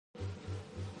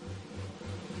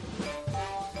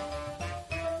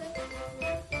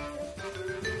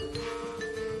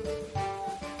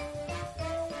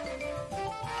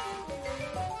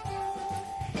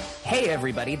Hey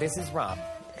everybody, this is Rob.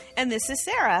 And this is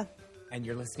Sarah. And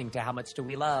you're listening to How Much Do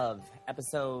We Love?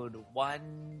 Episode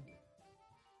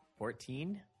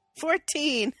 114?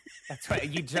 14. That's right.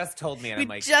 You just told me and We I'm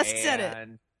like, just said it.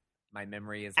 My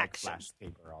memory is like Action. flash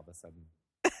paper all of a sudden.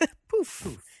 Poof.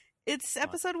 Poof. It's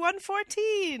episode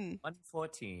 114.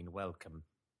 114. Welcome.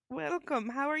 Welcome.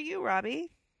 How are you,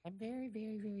 Robbie? I'm very,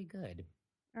 very, very good.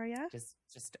 Are ya?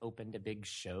 Just opened a big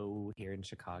show here in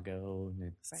Chicago.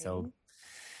 And Exciting. so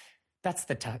that's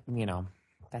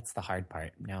that's the hard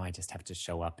part. Now I just have to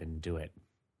show up and do it.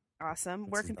 Awesome. This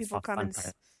Where is can the people come fun and...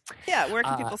 part. Yeah, where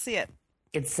can people see it?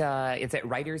 It's at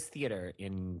Writers Theater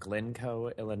in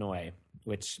Glencoe, Illinois,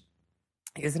 which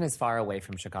isn't as far away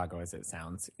from Chicago as it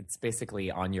sounds. It's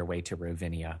basically on your way to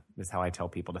Ravinia, is how I tell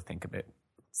people to think of it.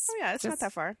 Oh, yeah, it's not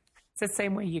that far. It's the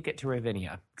same way you get to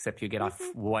Ravinia, except you get off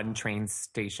one train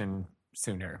station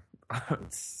sooner.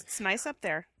 It's nice up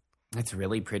there. It's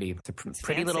really pretty. It's a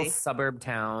pretty little suburb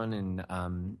town,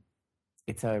 and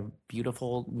it's a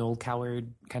beautiful Noel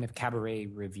Coward kind of cabaret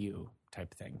review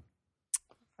type thing.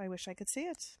 I wish I could see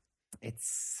it.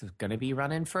 It's going to be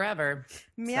running forever.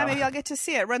 Yeah, so, maybe I'll get to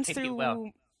see it. It runs maybe through it will.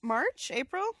 March,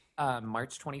 April?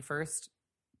 March 21st,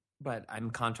 but I'm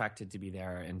contracted to be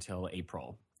there until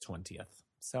April 20th.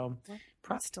 So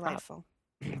That's delightful.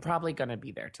 Probably going to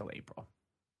be there till April.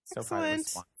 So far, the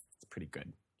response is pretty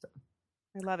good. So.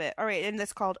 I love it. All right, and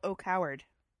it's called Oh Coward.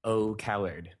 Oh,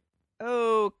 Coward.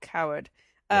 Oh, Coward.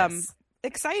 Yes.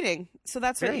 Exciting. So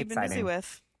that's Very what you've been busy exciting.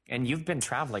 with. And you've been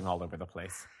traveling all over the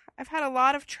place. I've had a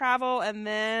lot of travel, and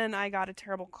then I got a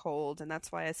terrible cold, and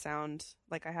that's why I sound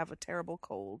like I have a terrible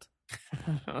cold.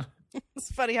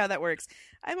 It's funny how that works.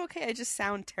 I'm okay. I just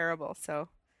sound terrible, so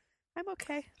I'm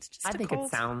okay. It's just I a think cold.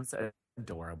 it sounds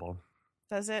adorable.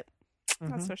 Does it?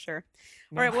 Not Mhm. so sure.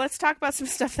 No. All right, well, let's talk about some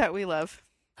stuff that we love.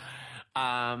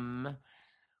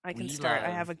 I can We start. I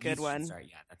love- have a good you should one. start.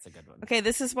 Yeah, that's a good one. Okay,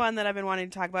 this is one that I've been wanting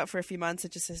to talk about for a few months.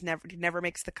 It just has never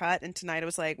makes the cut, and tonight I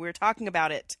was like, we're talking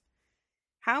about it.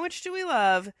 How much do we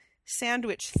love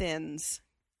sandwich thins?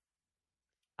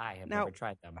 I have Now- never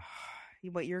tried them.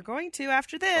 What you're going to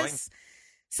after this.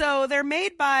 So they're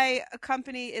made by a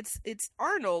company. It's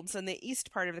Arnold's in the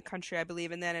east part of the country, I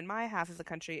believe, and then in my half of the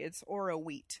country, it's Oro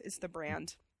Wheat is the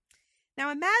brand.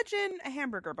 Now imagine a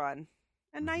hamburger bun,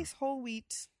 a nice whole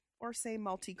wheat or say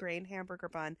multigrain hamburger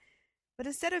bun, but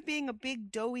instead of being a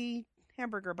big doughy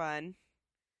hamburger bun,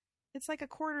 it's like a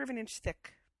quarter of an inch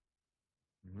thick.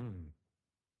 Mm.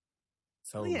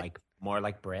 So Look at- like more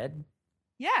like bread?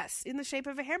 Yes, in the shape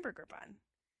of a hamburger bun.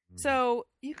 Mm. So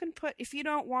you can put, if you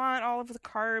don't want all of the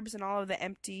carbs and all of the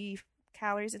empty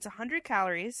calories, it's 100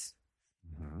 calories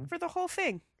Mhm. for the whole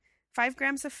thing. 5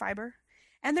 grams of fiber.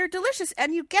 And they're delicious.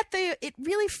 And you get it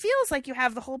really feels like you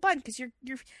have the whole bun because you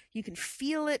can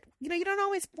feel it. You know, you don't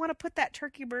always want to put that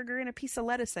turkey burger in a piece of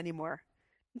lettuce anymore.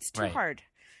 It's too Right. hard.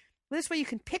 This way you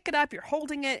can pick it up, you're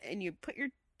holding it, and you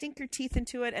dink your teeth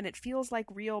into it, and it feels like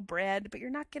real bread, but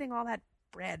you're not getting all that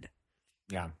bread.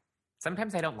 Yeah.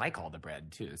 Sometimes I don't like all the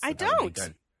bread too. So I that would be don't.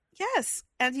 good. Yes,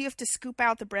 and you have to scoop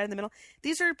out the bread in the middle.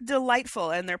 These are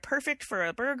delightful, and they're perfect for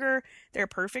a burger. They're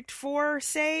perfect for,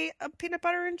 say, a peanut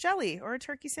butter and jelly or a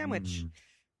turkey sandwich,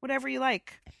 whatever you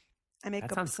like. I make That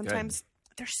them sounds sometimes.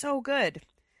 They're so good.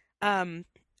 And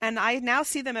I now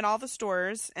see them in all the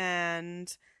stores,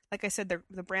 and like I said,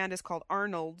 the brand is called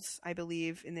Arnold's, I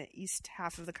believe, in the east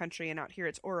half of the country, and out here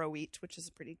it's Oro Wheat, which is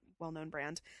a pretty well-known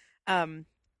brand.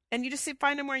 And you just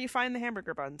find them where you find the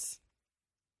hamburger buns.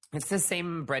 It's the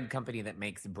same bread company that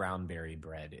makes brownberry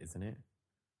bread, isn't it?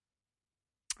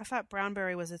 I thought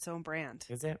Brownberry was its own brand.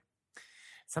 Is it?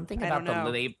 Something I about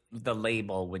don't know. the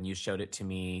label when you showed it to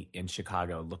me in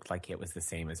Chicago looked like it was the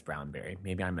same as brownberry.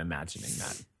 Maybe I'm imagining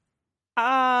that.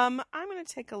 I'm going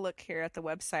to take a look here at the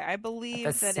website. I believe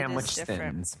The that it sandwich is different.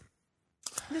 thins.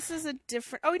 This is a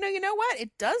different. Oh, no, you know what?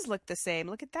 It does look the same.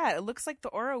 Look at that. It looks like the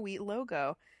Oro Wheat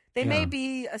logo. They may Yeah.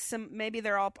 be maybe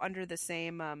they're all under the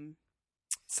same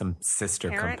Some sister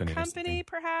parent company. or company, something.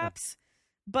 perhaps.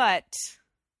 But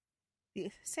the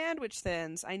sandwich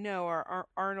thins I know are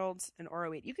Arnold's and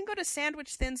Oro Wheat. You can go to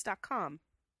sandwichthins.com.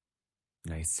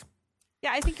 Nice.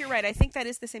 Yeah, I think you're right. I think that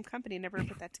is the same company. Never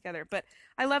put that together. But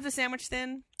I love the sandwich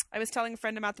thin. I was telling a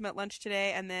friend about them at lunch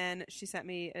today, and then she sent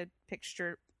me a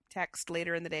picture text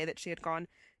later in the day that she had gone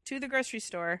to the grocery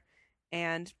store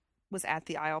and was at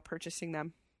the aisle purchasing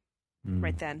them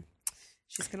right then.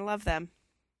 She's going to love them.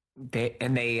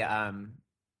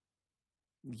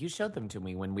 You showed them to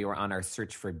me when we were on our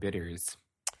search for bitters.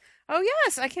 Oh,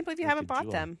 yes. I can't believe you Like haven't a bought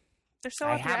jewel. them. They're so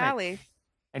I up your haven't. alley.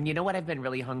 And you know what I've been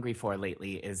really hungry for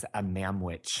lately is a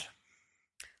mamwich.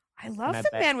 I love I the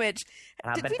bet- manwich.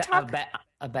 And Did we talk?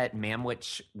 I bet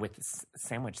manwich with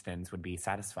sandwich thins would be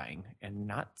satisfying and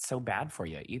not so bad for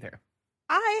you either.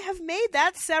 I have made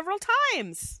that several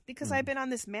times because I've Mm. been on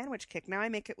this manwich kick. Now I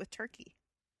make it with turkey.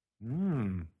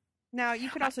 Mm. Now you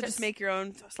could I also just make your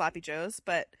own sloppy joes,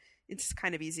 but it's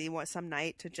kind of easy some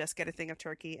night to just get a thing of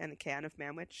turkey and a can of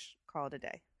manwich, call it a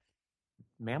day.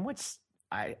 Manwich,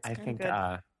 I kinda think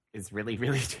good. is really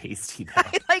really tasty though.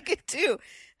 I like it too.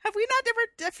 Have we not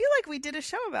ever? I feel like we did a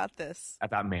show about this.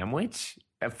 About manwich?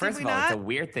 First we of all, it's a not?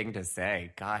 weird thing to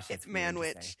say. Gosh, It's weird to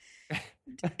manwich. say.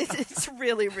 It's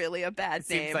really, really a bad It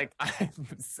name. seems like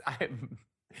I'm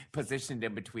positioned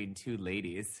in between two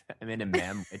ladies. I'm in a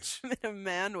manwich. I'm in a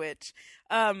manwich.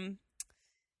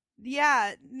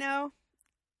 Yeah, no.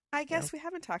 I guess we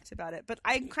haven't talked about it, but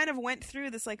I kind of went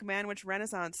through this like manwich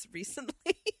renaissance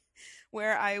recently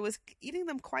where I was eating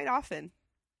them quite often.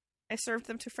 I served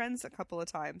them to friends a couple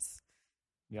of times.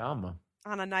 Yum.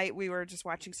 On a night we were just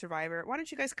watching Survivor. Why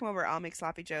don't you guys come over? I'll make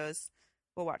sloppy joes.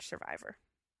 We'll watch Survivor.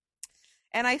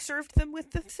 And I served them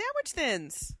with the sandwich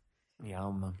thins.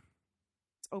 Yum.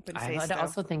 It's open I face would though.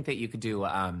 also think that you could do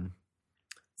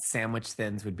sandwich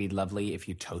thins would be lovely if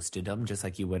you toasted them just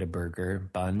like you would a burger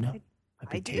bun. That'd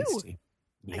be I do. tasty.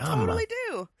 I Yum. totally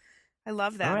do. I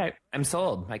love them. All right. I'm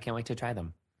sold. I can't wait to try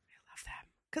them. Love them.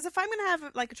 Because if I'm going to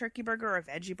have like a turkey burger or a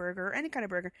veggie burger or any kind of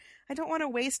burger, I don't want to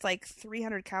waste like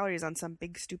 300 calories on some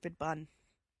big stupid bun.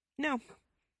 No.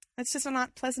 That's just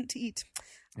not pleasant to eat.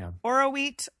 Yeah. Oro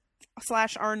wheat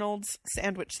 / Arnold's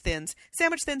sandwich thins.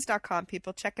 Sandwichthins.com,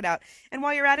 people. Check it out. And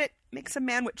while you're at it, make some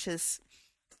manwiches.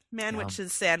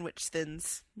 Manwiches, sandwich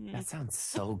thins. That sounds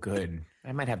so good.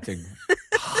 I might have to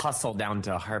hustle down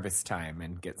to harvest time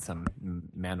and get some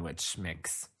manwich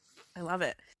mix. I love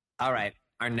it. All right.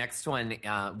 Our next one,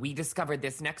 we discovered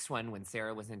this next one when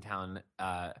Sarah was in town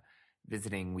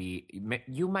visiting.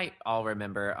 You might all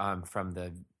remember from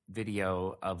the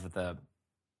video of the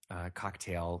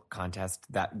cocktail contest,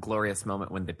 that glorious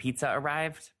moment when the pizza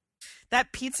arrived.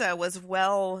 That pizza was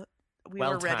we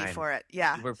were ready timed. for it.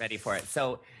 Yeah. We were ready for it.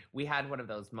 So we had one of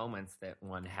those moments that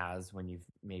one has when you've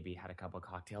maybe had a couple of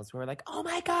cocktails where we're like, oh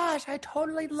my gosh, I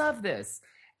totally love this.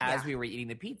 As we were eating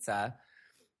the pizza,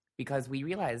 because we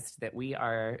realized that we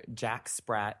are Jack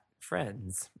Sprat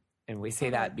friends. And we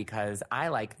say that because I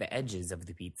like the edges of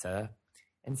the pizza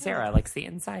and Sarah likes the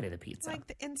inside of the pizza. I like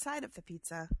the inside of the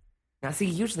pizza. Now, see,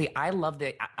 usually I love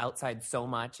the outside so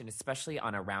much, and especially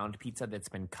on a round pizza that's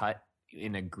been cut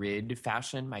in a grid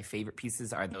fashion. My favorite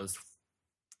pieces are those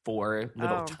 4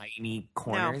 little tiny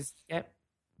corners. No. Yep.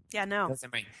 Yeah, no. Those are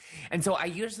mine. And so I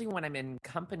usually, when I'm in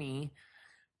company,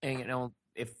 and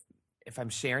if I'm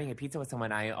sharing a pizza with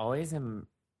someone, I always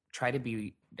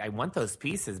I want those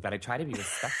pieces, but I try to be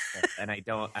respectful, and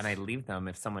I leave them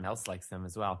if someone else likes them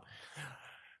as well.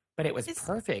 But it was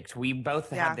perfect. We both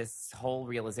had this whole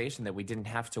realization that we didn't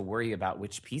have to worry about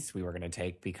which piece we were going to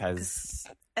take because...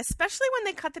 Especially when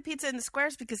they cut the pizza in the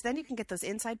squares, because then you can get those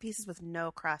inside pieces with no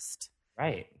crust.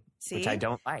 Right. See? Which I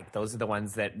don't like. Those are the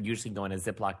ones that usually go in a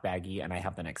Ziploc baggie and I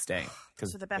have the next day.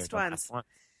 Those are the best ones.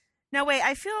 No, wait,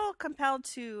 I feel compelled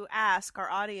to ask our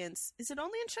audience, is it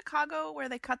only in Chicago where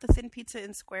they cut the thin pizza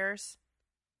in squares?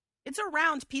 It's a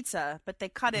round pizza, but they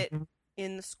cut it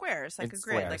in squares, like a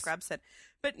grid, like Rob said.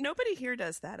 But nobody here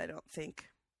does that, I don't think,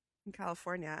 in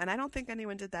California. And I don't think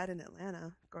anyone did that in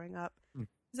Atlanta growing up.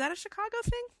 Is that a Chicago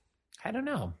thing? I don't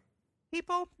know.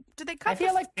 People, do they cut I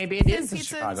feel like maybe it is a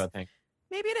Chicago thing.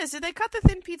 Maybe it is. Did they cut the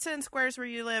thin pizza in squares where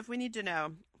you live? We need to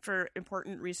know for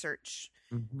important research.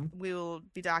 We will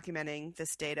be documenting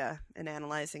this data and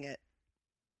analyzing it.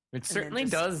 It certainly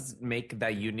does make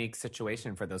that unique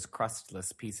situation for those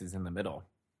crustless pieces in the middle.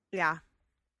 Yeah.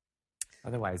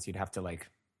 Otherwise, you'd have to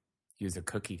use a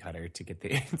cookie cutter to get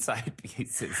the inside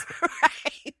pieces.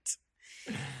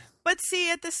 Right. But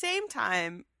see, at the same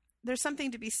time, there's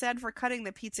something to be said for cutting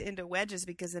the pizza into wedges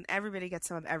because then everybody gets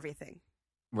some of everything.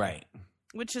 Right.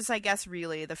 Which is, I guess,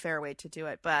 really the fair way to do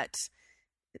it. But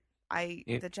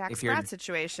the Jack Sprat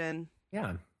situation,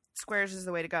 squares is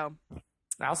the way to go.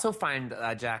 I also find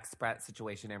a Jack Sprat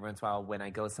situation every once in a while when I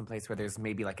go someplace where there's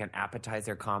maybe like an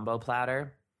appetizer combo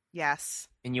platter. Yes.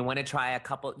 And you want to try a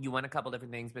couple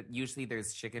different things, but usually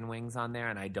there's chicken wings on there,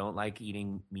 and I don't like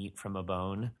eating meat from a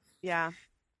bone. Yeah.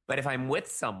 But if I'm with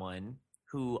someone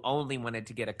who only wanted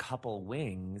to get a couple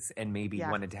wings and maybe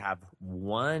wanted to have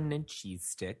one cheese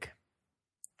stick,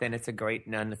 then it's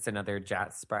another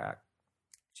Jack Sprat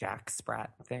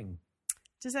thing.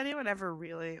 Does anyone ever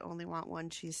really only want one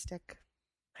cheese stick?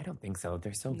 I don't think so.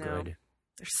 They're so good.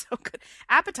 They're so good.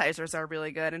 Appetizers are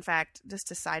really good. In fact, just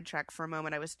to sidetrack for a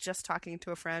moment, I was just talking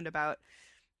to a friend about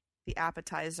the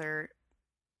appetizer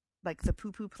like the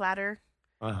poo-poo platter.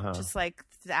 Uh-huh. Just like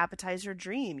the appetizer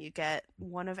dream. You get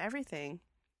one of everything.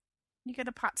 You get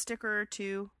a pot sticker or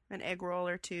two, an egg roll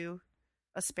or two,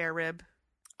 a spare rib.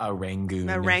 A Rangoon.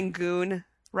 A Rangoon,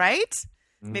 right?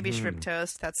 Mm-hmm. Maybe shrimp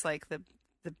toast. That's like the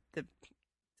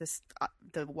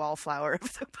wallflower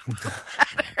of the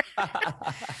platter.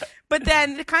 But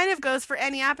then it kind of goes for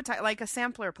any appetite, like a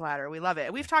sampler platter. We love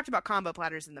it. We've talked about combo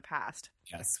platters in the past.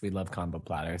 Yes, we love combo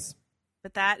platters.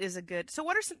 But that is a good. So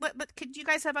what are some? But could you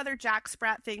guys have other Jack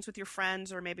Sprat things with your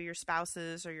friends, or maybe your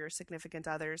spouses or your significant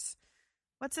others?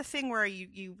 What's a thing where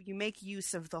you make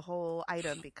use of the whole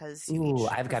item because you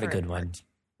I've got a good one.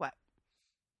 What?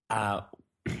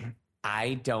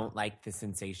 I don't like the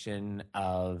sensation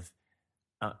of.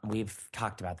 We've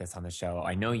talked about this on the show.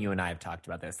 I know you and I have talked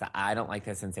about this. I don't like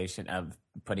the sensation of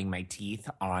putting my teeth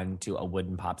onto a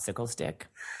wooden popsicle stick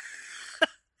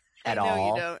at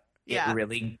all. You don't. Yeah. It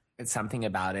really. It's something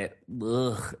about it.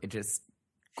 Ugh, it just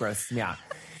grosses me out.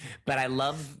 But I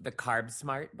love the Carb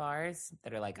Smart bars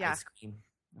that are like ice cream.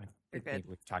 Maybe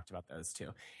we've talked about those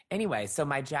too. Anyway, so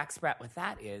my Jack Sprat with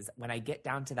that is when I get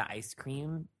down to the ice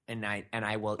cream and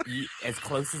I will eat as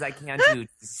close as I can to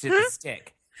the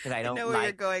stick because I don't know where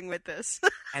you're going with this.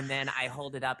 And then I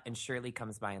hold it up and Shirley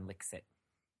comes by and licks it,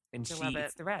 and she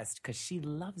eats the rest because she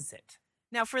loves it.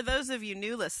 Now, for those of you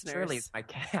new listeners, Shirley's my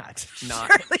cat, not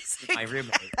my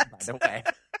roommate, by the way.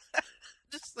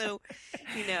 Just so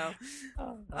you know,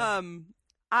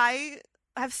 I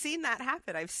have seen that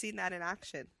happen. I've seen that in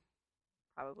action.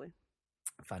 Probably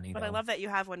funny, but I love that you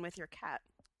have one with your cat.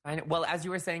 I know. Well, as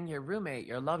you were saying, your roommate,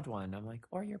 your loved one. I'm like,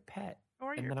 or your pet,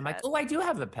 and then I'm like, oh, I do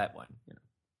have a pet one. You know?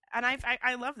 And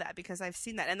I love that because I've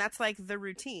seen that, and that's like the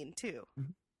routine too.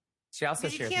 Mm-hmm. She also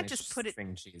shares can't just put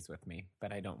string cheese with me,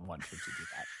 but I don't want her to do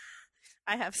that.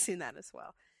 I have seen that as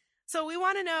well. So we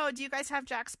want to know: do you guys have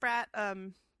Jack Sprat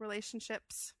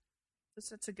relationships?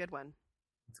 That's a good one.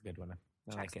 It's a good one.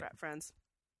 I Jack like Sprat it. friends.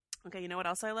 Okay, you know what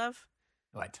else I love?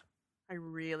 What? I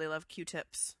really love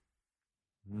Q-tips.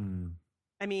 Mm.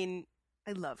 I mean,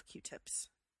 I love Q-tips.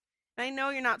 And I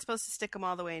know you're not supposed to stick them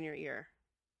all the way in your ear.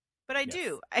 But I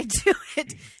do. I do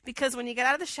it because when you get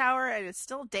out of the shower and it's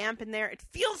still damp in there, it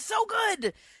feels so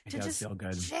good to just feel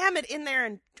good. Jam it in there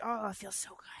and it feels so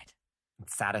good.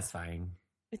 It's satisfying.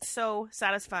 It's so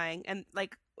satisfying. And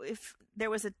like if there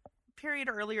was a period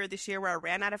earlier this year where I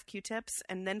ran out of Q-tips,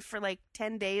 and then for like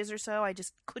 10 days or so I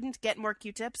just couldn't get more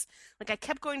Q-tips. Like I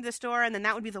kept going to the store, and then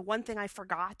that would be the one thing I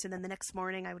forgot, and then the next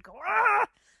morning I would go,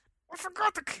 I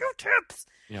forgot the Q-tips.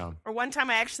 Yeah. Or one time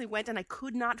I actually went and I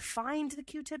could not find the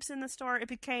Q-tips in the store. It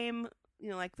became,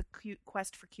 like the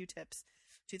quest for Q-tips,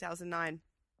 2009.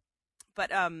 But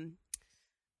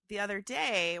the other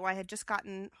day, I had just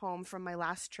gotten home from my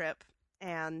last trip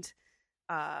and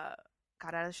got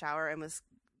out of the shower and was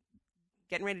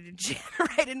getting ready to jam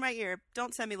right in my ear.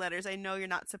 Don't send me letters. I know you're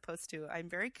not supposed to. I'm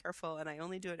very careful, and I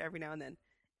only do it every now and then,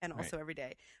 and also every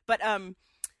day. But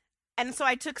and so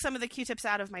I took some of the Q-tips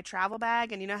out of my travel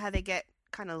bag, and you know how they get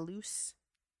kind of loose?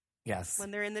 Yes.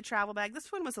 When they're in the travel bag.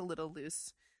 This one was a little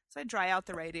loose. So I dry out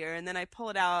the right ear, and then I pull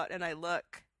it out, and I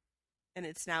look, and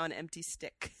it's now an empty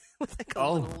stick with like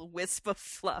a little wisp of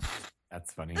fluff.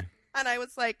 That's funny. And I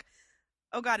was like,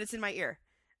 oh, God, it's in my ear.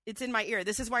 It's in my ear.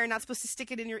 This is why you're not supposed to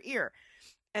stick it in your ear.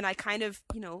 And I kind of,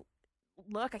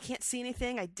 look, I can't see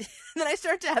anything. I did. And then I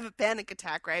start to have a panic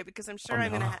attack, right? Because I'm sure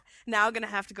I'm now going to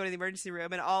have to go to the emergency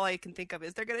room. And all I can think of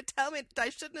is they're going to tell me I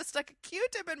shouldn't have stuck a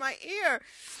Q-tip in my ear.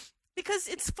 Because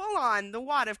it's full on. The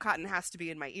wad of cotton has to be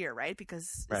in my ear, right?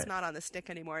 Because it's not on the stick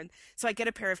anymore. And so I get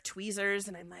a pair of tweezers,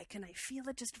 and I'm like, can I feel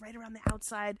it just right around the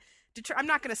outside? I'm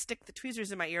not going to stick the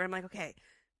tweezers in my ear. I'm like, okay,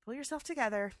 pull yourself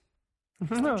together.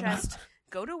 Get dressed.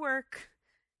 Go to work.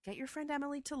 Get your friend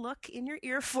Emily to look in your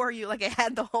ear for you. Like I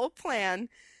had the whole plan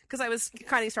because I was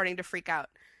kind of starting to freak out.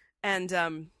 And so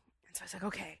I was like,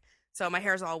 okay. So my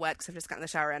hair's all wet because I've just gotten in the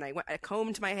shower, and I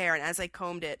combed my hair. And as I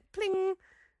combed it, pling,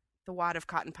 the wad of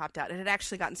cotton popped out. It had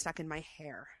actually gotten stuck in my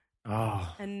hair.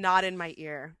 Oh. And not in my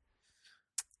ear.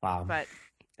 Wow. But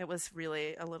it was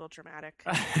really a little dramatic.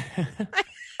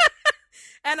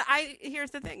 And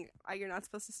here's the thing. You're not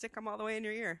supposed to stick them all the way in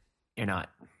your ear. You're not.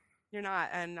 You're not,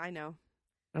 and I know.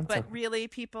 That's but really,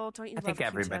 people, don't you love I think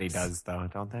everybody Q-tips? does, though,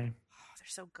 don't they? Oh, they're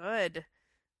so good.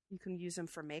 You can use them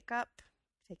for makeup,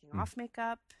 taking off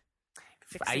makeup.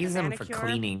 I use them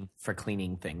for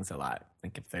cleaning things a lot.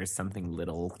 Like if there's something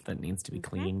little that needs to be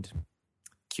cleaned,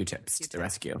 Q-tips to the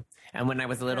rescue. And when I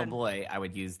was a little boy, I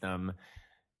would use them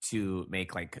to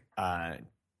make like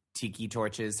tiki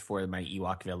torches for my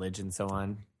Ewok village and so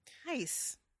on.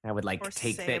 Nice. I would like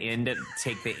take the end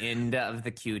of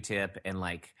the Q-tip and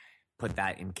like put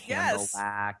that in candle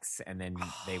wax, and then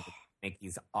they would make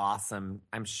these awesome,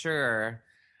 I'm sure,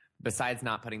 besides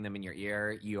not putting them in your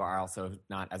ear, you are also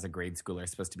not, as a grade schooler,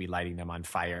 supposed to be lighting them on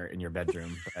fire in your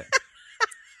bedroom. But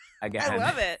again, I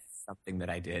love it. Something that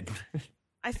I did.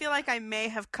 I feel like I may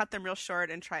have cut them real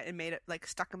short and made it like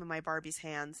stuck them in my Barbie's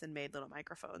hands and made little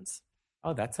microphones.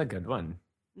 Oh, that's a good one.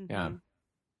 Mm-hmm. Yeah.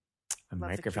 A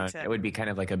microphone. It would be kind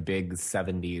of like a big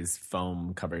 70s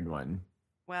foam covered one.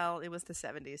 Well, it was the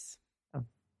 70s. Oh,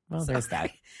 well, there's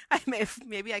that.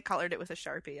 Maybe I colored it with a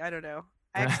Sharpie. I don't know.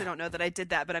 I actually don't know that I did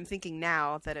that, but I'm thinking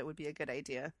now that it would be a good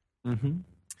idea. Mm-hmm.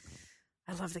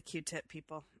 I love the Q-tip,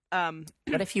 people.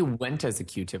 What if you went as a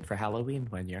Q-tip for Halloween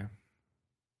one year?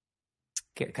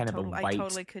 Get kind of a white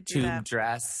tube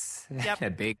dress, a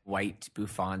big white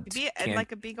bouffant. And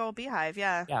like a big old beehive,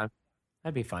 yeah. Yeah,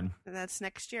 that'd be fun. And that's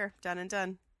next year. Done and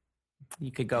done.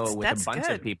 You could go with a bunch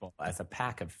of people as a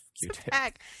pack of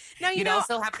Q-tips. Now, You'd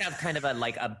also have to have kind of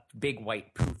a big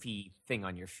white poofy thing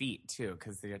on your feet too,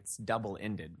 because it's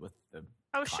double-ended with the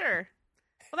cotton. Sure.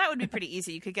 Well, that would be pretty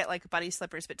easy. You could get like bunny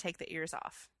slippers, but take the ears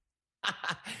off.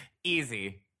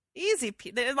 Easy.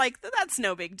 They're like, that's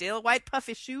no big deal. White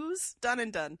puffy shoes, done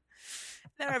and done.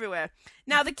 They're everywhere.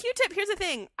 Now the Q-tip, here's the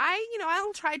thing.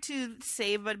 I'll try to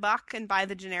save a buck and buy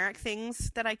the generic things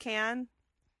that I can.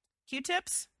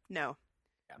 Q-tips? No.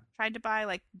 Yeah. Tried to buy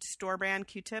like store brand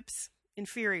Q-tips.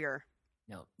 Inferior.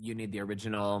 No, you need the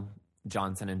original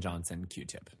Johnson & Johnson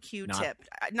Q-tip. Q-tip.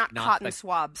 Not cotton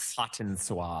swabs. Cotton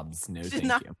swabs. No, thank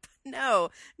you. No.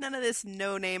 None of this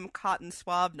no-name cotton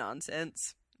swab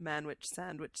nonsense. Manwich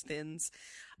sandwich thins.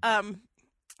 All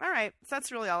right. So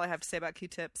that's really all I have to say about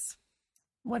Q-tips.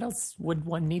 What else would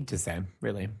one need to say,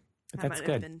 really? But that's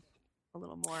good. Been a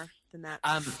little more than that.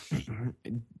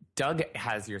 Doug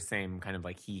has your same kind of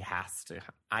like, he has to.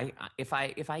 If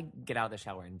I get out of the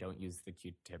shower and don't use the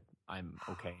Q-tip, I'm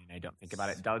okay and I don't think about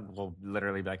it. Doug will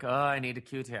literally be like, "Oh, I need a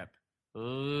Q-tip."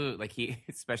 Ooh, like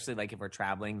especially like if we're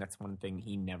traveling, that's one thing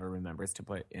he never remembers to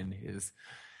put in his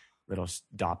little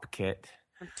DOP kit.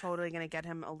 I'm totally going to get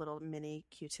him a little mini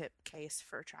Q-tip case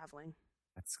for traveling.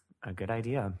 That's a good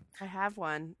idea. I have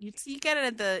one. You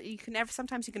get it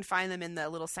sometimes you can find them in the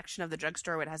little section of the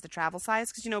drugstore where it has the travel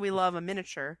size, because we love a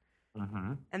miniature.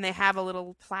 Mm-hmm. And they have a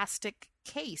little plastic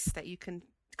case that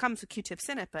comes with Q-tips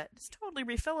in it, but it's totally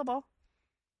refillable.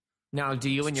 Now, do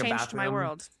you in your bathroom, my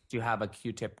world. Do you have a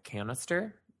Q-tip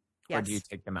canister? Yes. Or do you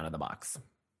take them out of the box?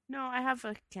 No, I have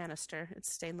a canister.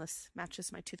 It's stainless,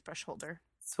 matches my toothbrush holder.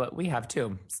 That's what we have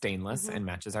too. Stainless and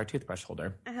matches our toothbrush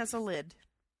holder. It has a lid.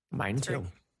 Mine too. Very,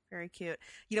 very cute.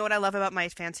 You know what I love about my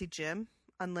fancy gym?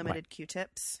 Unlimited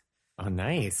Q-tips. Oh,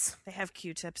 nice. They have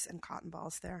Q-tips and cotton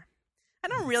balls there. I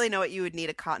don't really know what you would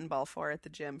need a cotton ball for at the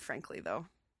gym, frankly, though.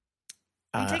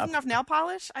 Are you taking off nail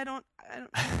polish? I don't.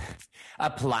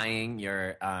 Applying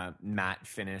your matte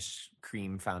finish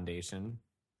cream foundation.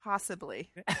 Possibly.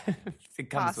 It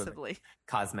comes with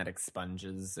cosmetic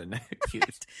sponges and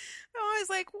cute. I was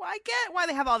like, well, I get why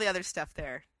they have all the other stuff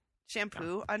there.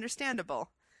 Shampoo,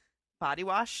 understandable. Body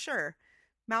wash, sure.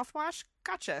 Mouthwash,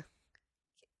 gotcha.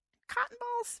 Cotton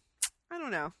balls? I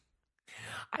don't know.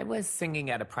 I was singing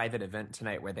at a private event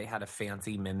tonight where they had a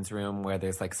fancy men's room where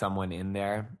there's like someone in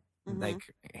there, like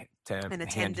to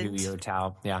hand you your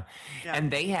towel. Yeah. And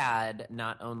they had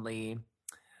not only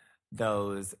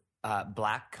those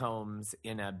black combs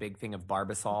in a big thing of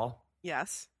Barbasol.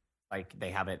 Yes. Like they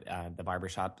have it the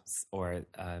barbershops or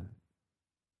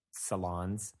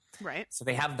salons. Right. So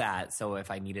they have that. So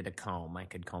if I needed a comb, I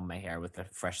could comb my hair with a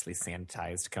freshly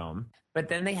sanitized comb. But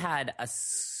then they had a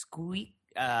squirt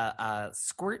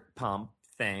pump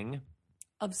thing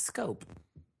of Scope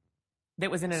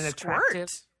that was in an attractive.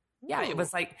 Yeah, it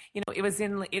was like,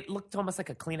 it looked almost like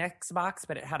a Kleenex box,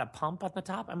 but it had a pump on the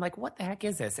top. I'm like, what the heck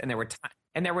is this? And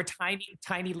there were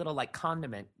tiny little like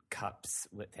condiment cups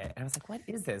with it. And I was like, what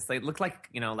is this? They looked like,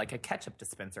 like a ketchup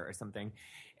dispenser or something.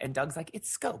 And Doug's like, it's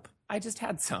Scope. I just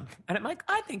had some. And I'm like,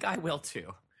 I think I will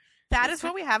too. That is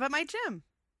what we have at my gym.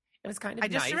 It was kind of nice.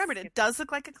 I just remembered it does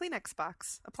look like a Kleenex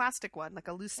box, a plastic one, like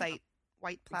a Lucite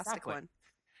white plastic one.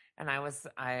 And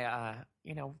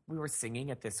we were singing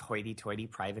at this hoity-toity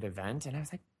private event, and I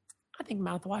was like, I think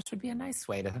mouthwash would be a nice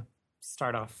way to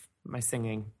start off my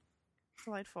singing.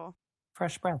 Delightful.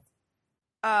 Fresh breath.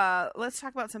 Let's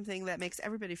talk about something that makes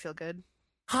everybody feel good.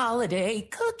 Holiday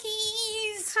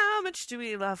cookies. How much do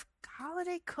we love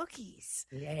holiday cookies?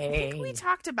 Yay. I think we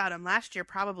talked about them last year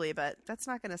probably, but that's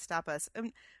not going to stop us.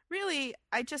 Really,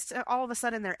 I just, all of a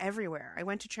sudden, they're everywhere. I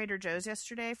went to Trader Joe's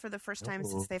yesterday for the first time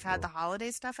since they've had the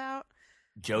holiday stuff out.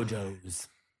 JoJo's.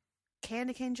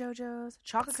 Candy cane JoJo's.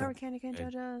 Chocolate covered candy cane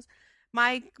JoJo's.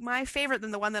 My favorite,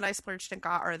 and the one that I splurged and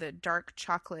got, are the dark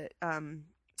chocolate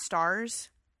stars.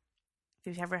 If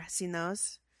you've ever seen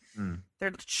those,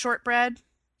 they're shortbread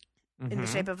in the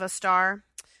shape of a star,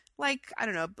 like, I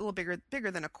don't know, a little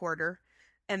bigger than a quarter,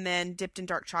 and then dipped in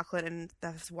dark chocolate and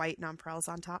that's white nonpareils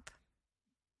on top.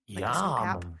 Like a snow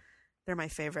cap. They're my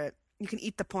favorite. You can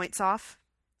eat the points off.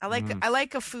 I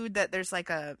like a food that there's like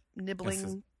a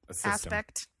nibbling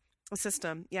aspect. A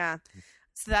system, yeah.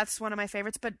 So that's one of my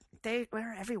favorites, but they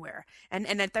were everywhere.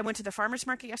 And I went to the farmer's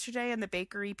market yesterday, and the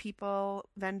bakery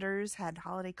vendors had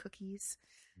holiday cookies.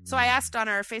 So I asked on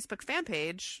our Facebook fan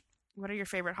page, what are your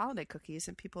favorite holiday cookies?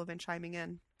 And people have been chiming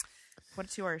in.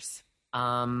 What's yours?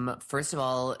 First of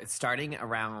all, starting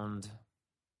around,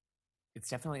 it's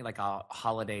definitely like a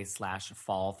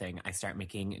holiday/fall thing. I start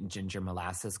making ginger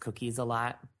molasses cookies a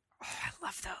lot. Oh, I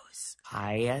love those.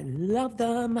 I love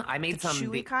them. I made some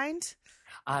chewy kind.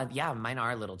 Yeah, mine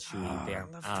are a little chewy. They're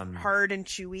hard and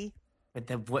chewy. But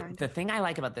the thing I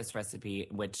like about this recipe,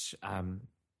 which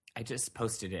I just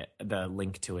posted the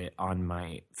link to it on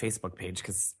my Facebook page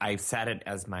because I set it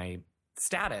as my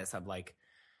status of like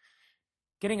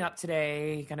getting up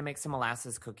today, gonna make some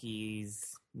molasses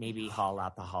cookies, maybe haul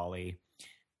out the holly.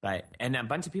 And a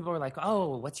bunch of people were like,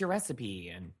 "Oh, what's your recipe?"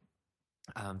 And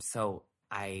so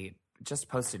I just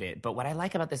posted it. But what I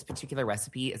like about this particular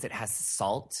recipe is it has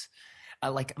salt,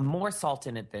 like more salt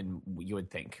in it than you would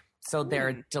think. So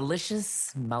they're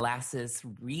delicious molasses,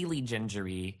 really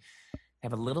gingery. They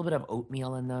have a little bit of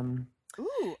oatmeal in them.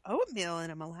 Ooh, oatmeal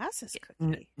in a molasses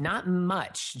cookie. Not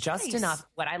much, just enough.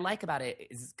 What I like about it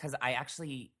is because I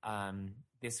actually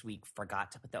this week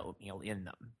forgot to put the oatmeal in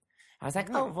them. I was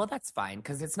like, oh, well, that's fine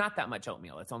because it's not that much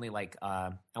oatmeal. It's only like,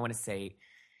 I want to say,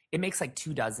 it makes like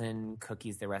 24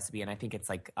 cookies, the recipe, and I think it's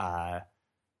like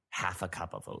half a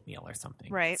cup of oatmeal or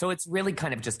something. Right. So it's really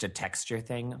kind of just a texture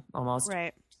thing almost.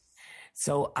 Right.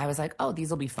 So I was like, oh, these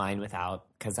will be fine without,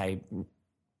 because I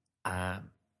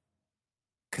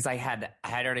had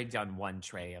already done one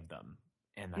tray of them,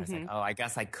 and I was like, oh, I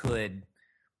guess I could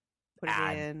put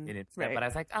add it in instead. right. But I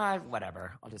was like,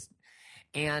 whatever, I'll just.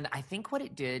 And I think what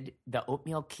it did, the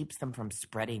oatmeal keeps them from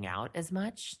spreading out as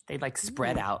much. They like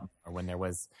spread out more when there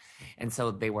was, and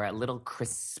so they were a little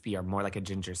crispier, more like a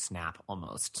ginger snap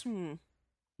almost.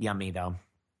 Yummy though.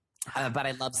 But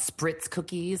I love spritz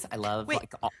cookies. I love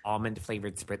like almond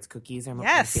flavored spritz cookies.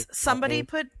 Yes, someone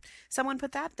put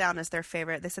that down as their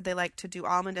favorite. They said they like to do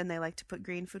almond and they like to put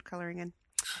green food coloring in.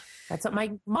 That's what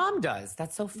my mom does.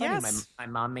 That's so funny. Yes. My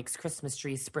mom makes Christmas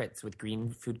tree spritz with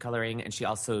green food coloring, and she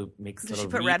also makes. Does she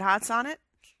put Red Hots on it?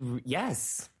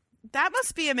 Yes. That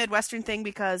must be a Midwestern thing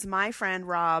because my friend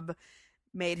Rob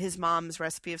made his mom's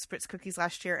recipe of spritz cookies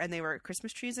last year, and they were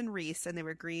Christmas trees and wreaths, and they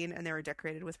were green, and they were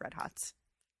decorated with Red Hots.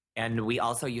 And we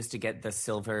also used to get the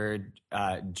silver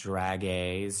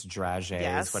drages,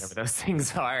 whatever those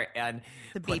things are, and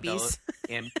the BBs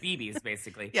and BBs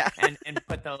basically, yeah, and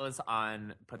put those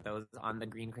on the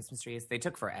green Christmas trees. They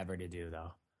took forever to do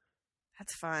though.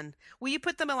 That's fun. Will you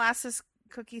put the molasses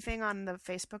cookie thing on the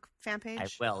Facebook fan page? I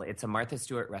will. It's a Martha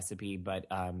Stewart recipe, but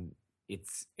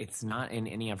it's not in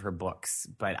any of her books.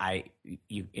 But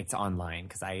it's online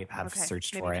because I have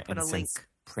searched for it and since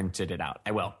printed it out.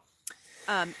 I will.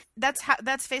 That's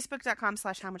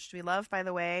facebook.com/howmuchdowelove, by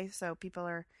the way. So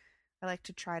I like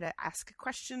to try to ask a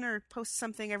question or post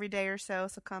something every day or so.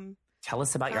 So come tell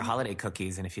us about your holiday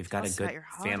cookies, and if you've got a good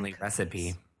family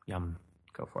recipe, yum,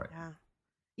 go for it. Yeah.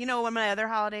 You know, one of my other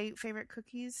holiday favorite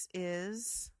cookies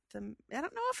is I don't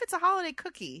know if it's a holiday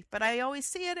cookie, but I always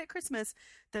see it at Christmas.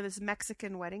 Those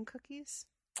Mexican wedding cookies.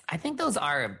 I think those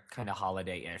are kind of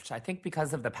holiday-ish. I think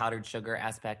because of the powdered sugar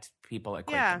aspect, people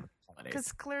equate them.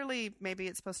 Because clearly maybe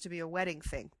it's supposed to be a wedding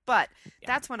thing. But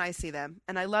that's when I see them.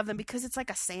 And I love them because it's like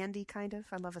a sandy kind of.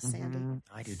 I love a sandy.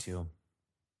 I do too.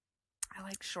 I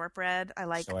like shortbread. I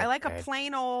like a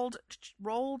plain old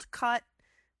rolled cut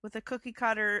with a cookie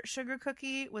cutter sugar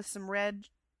cookie with some red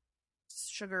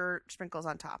sugar sprinkles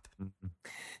on top.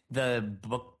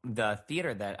 The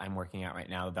theater that I'm working at right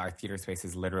now, our theater space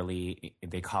is literally,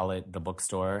 they call it the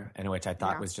bookstore, and which I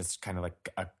thought was just kind of like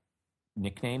a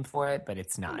nickname for it, but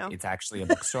it's not. No. It's actually a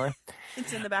bookstore.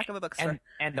 It's in the back of a bookstore.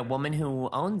 And the woman who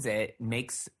owns it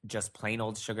makes just plain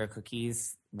old sugar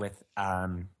cookies with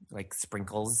like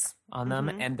sprinkles on them,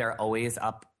 and they're always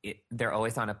on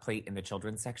a plate in the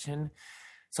children's section.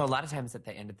 So a lot of times at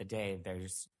the end of the day,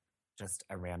 there's just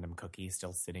a random cookie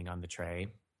still sitting on the tray,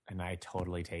 and I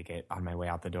totally take it on my way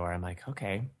out the door. I'm like,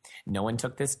 okay, no one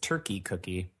took this turkey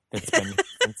cookie that's been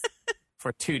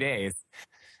for 2 days.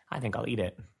 I think I'll eat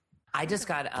it. I just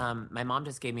got, my mom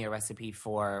just gave me a recipe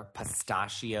for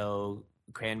pistachio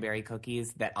cranberry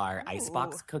cookies that are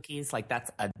icebox Ooh. cookies. Like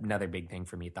that's another big thing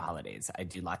for me at the holidays. I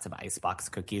do lots of icebox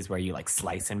cookies where you like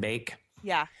slice and bake.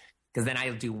 Yeah. Because then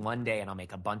I'll do one day and I'll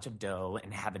make a bunch of dough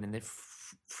and have it in the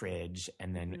fridge.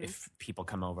 And then if people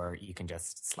come over, you can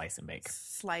just slice and bake.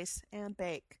 Slice and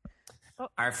bake. Oh.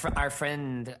 Our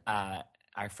friends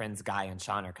Guy and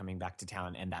Sean are coming back to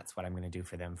town, and that's what I'm going to do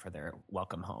for them for their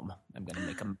welcome home. I'm going to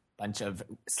make a bunch of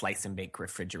slice and bake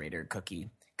refrigerator cookie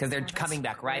because they're coming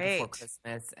back right before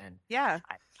Christmas, and I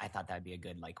thought that'd be a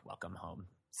good like welcome home.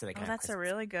 So they can. That's a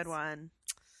really good one.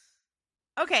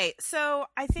 Okay, so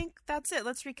I think that's it.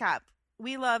 Let's recap.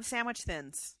 We love sandwich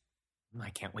thins. I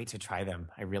can't wait to try them.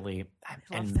 I really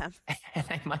love them, and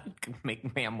I might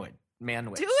make manwich.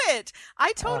 Do it.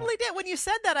 I totally did. When you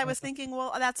said that, I was thinking,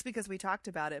 well, that's because we talked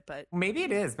about it, but maybe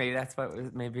it is. Maybe that's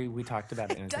what. Maybe we talked about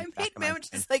it. I made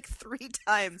manwiches like 3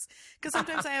 times because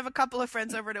sometimes I have a couple of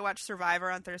friends over to watch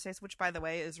Survivor on Thursdays, which, by the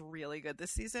way, is really good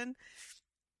this season,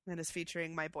 and is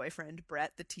featuring my boyfriend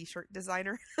Brett, the T-shirt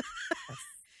designer.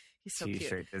 He's so cute.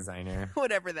 T-shirt designer,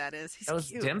 whatever that is. He's those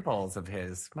cute. Dimples of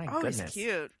his. My goodness, he's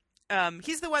cute.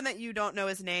 He's the one that you don't know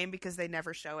his name because they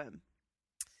never show him.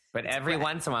 But every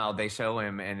once in a while they show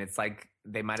him, and it's like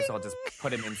they might as well just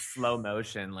put him in slow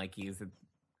motion, like he's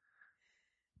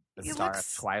the star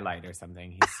of Twilight or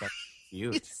something. He's so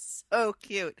cute. He's so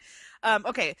cute.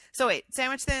 Okay, so wait,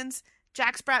 sandwich thins,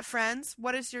 Jack Sprat friends.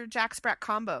 What is your Jack Sprat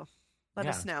combo? Let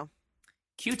us know.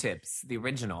 Q-tips, the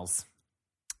originals.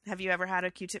 Have you ever had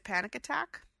a Q-tip panic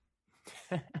attack?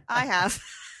 I have.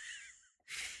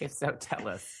 If so, tell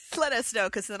us. Let us know,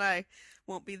 because then I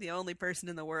won't be the only person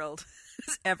in the world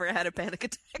who's ever had a panic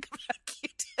attack about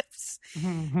Q-tips.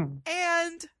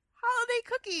 And holiday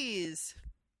cookies.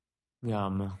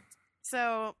 Yum.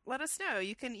 So let us know.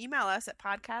 You can email us at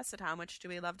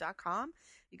podcast@howmuchdowelove.com.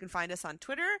 You can find us on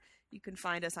Twitter. You can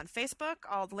find us on Facebook.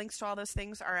 All the links to all those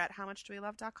things are at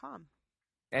howmuchdowelove.com.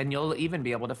 And you'll even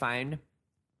be able to find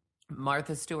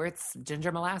Martha Stewart's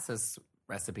ginger molasses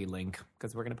recipe link,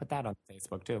 because we're going to put that on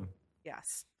Facebook too.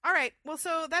 Yes. All right. Well,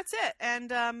 so that's it.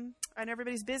 And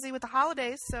everybody's busy with the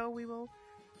holidays, so we will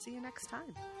see you next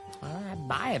time. All right.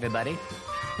 Bye, everybody.